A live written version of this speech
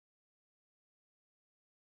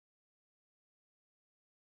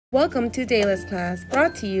Welcome to Dayla's class,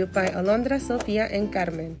 brought to you by Alondra, Sofia, and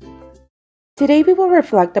Carmen. Today we will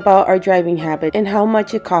reflect about our driving habit and how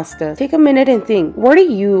much it costs us. Take a minute and think, where do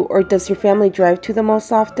you or does your family drive to the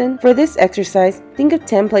most often? For this exercise, think of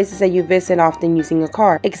 10 places that you visit often using a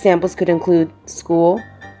car. Examples could include school,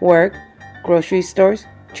 work, grocery stores,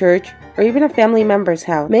 church, or even a family member's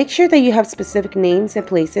house. Make sure that you have specific names and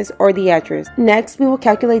places or the address. Next, we will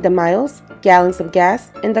calculate the miles, gallons of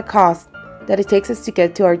gas, and the cost that it takes us to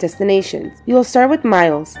get to our destinations. We will start with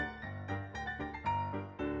miles.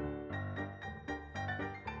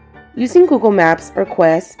 Using Google Maps or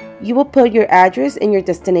Quest, you will put your address and your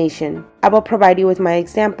destination. I will provide you with my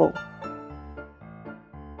example.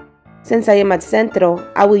 Since I am at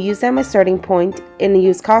Centro, I will use that as my starting point and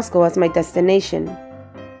use Costco as my destination.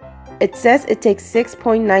 It says it takes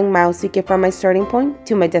 6.9 miles to get from my starting point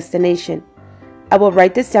to my destination. I will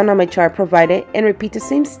write this down on my chart provided and repeat the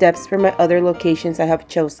same steps for my other locations I have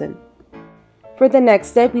chosen. For the next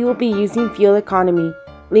step, we will be using fuel economy.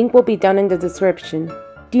 Link will be down in the description.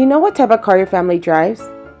 Do you know what type of car your family drives?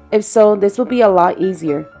 If so, this will be a lot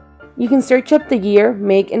easier. You can search up the year,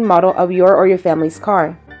 make, and model of your or your family's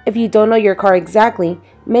car. If you don't know your car exactly,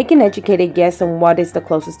 make an educated guess on what is the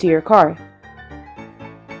closest to your car.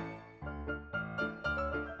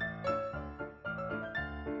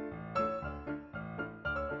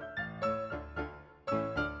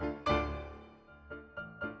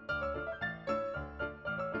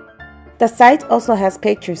 The site also has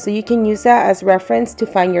pictures, so you can use that as reference to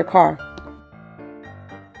find your car.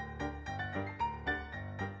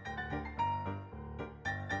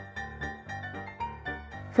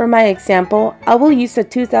 For my example, I will use a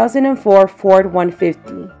 2004 Ford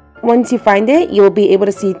 150. Once you find it, you will be able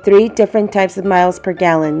to see 3 different types of miles per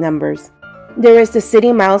gallon numbers. There is the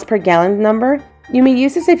city miles per gallon number. You may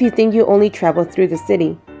use this if you think you only travel through the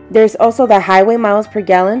city. There's also the highway miles per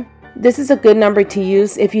gallon. This is a good number to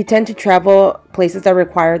use if you tend to travel places that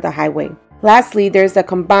require the highway. Lastly, there's the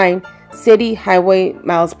combined city-highway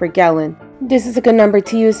miles per gallon. This is a good number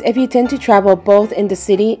to use if you tend to travel both in the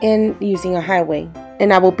city and using a highway.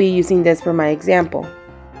 And I will be using this for my example.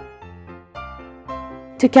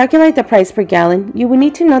 To calculate the price per gallon, you will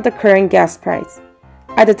need to know the current gas price.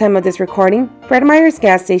 At the time of this recording, Fred Meyer's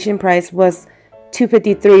gas station price was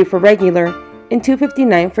 $2.53 for regular and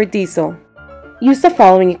 $2.59 for diesel. Use the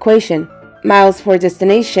following equation: miles for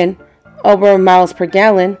destination over miles per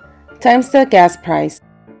gallon times the gas price.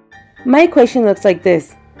 My equation looks like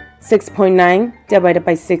this: 6.9 divided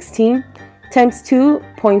by 16 times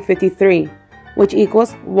 2.53, which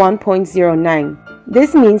equals 1.09.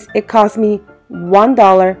 This means it cost me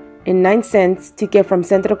 $1.09 to get from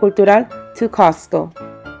Centro Cultural to Costco.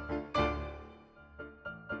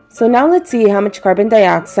 So now let's see how much carbon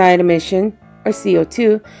dioxide emission, or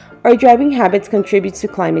CO2, our driving habits contribute to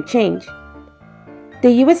climate change.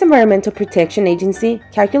 The U.S. Environmental Protection Agency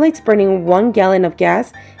calculates burning 1 gallon of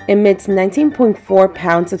gas emits 19.4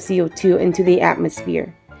 pounds of CO2 into the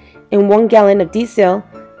atmosphere, and 1 gallon of diesel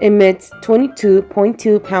emits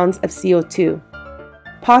 22.2 pounds of CO2.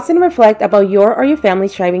 Pause and reflect about your or your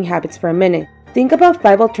family's driving habits for a minute. Think about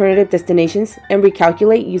 5 alternative destinations and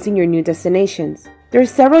recalculate using your new destinations. There are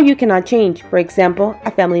several you cannot change, for example,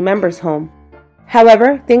 a family member's home.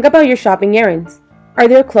 However, think about your shopping errands. Are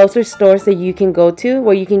there closer stores that you can go to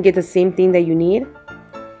where you can get the same thing that you need?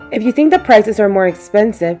 If you think the prices are more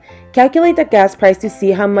expensive, calculate the gas price to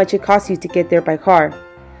see how much it costs you to get there by car.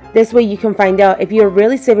 This way you can find out if you are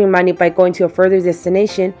really saving money by going to a further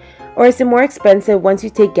destination, or is it more expensive once you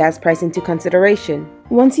take gas price into consideration.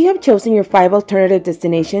 Once you have chosen your 5 alternative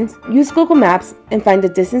destinations, use Google Maps and find the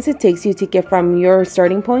distance it takes you to get from your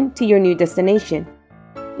starting point to your new destination.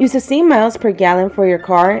 Use the same miles per gallon for your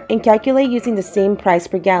car and calculate using the same price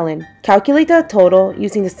per gallon. Calculate the total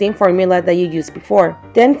using the same formula that you used before.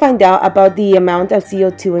 Then find out about the amount of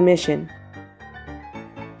CO2 emission.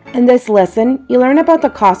 In this lesson, you learn about the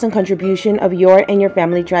cost and contribution of your and your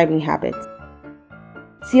family driving habits.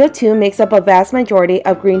 CO2 makes up a vast majority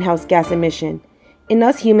of greenhouse gas emission, and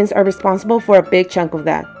us humans are responsible for a big chunk of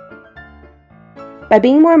that. By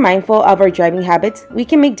being more mindful of our driving habits, we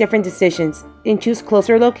can make different decisions and choose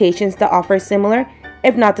closer locations that offer similar,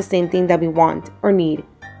 if not the same thing that we want or need.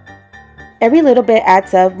 Every little bit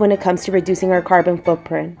adds up when it comes to reducing our carbon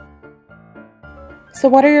footprint. So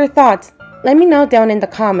what are your thoughts? Let me know down in the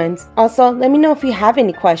comments. Also, let me know if you have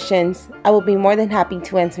any questions. I will be more than happy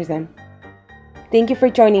to answer them. Thank you for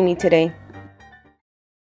joining me today.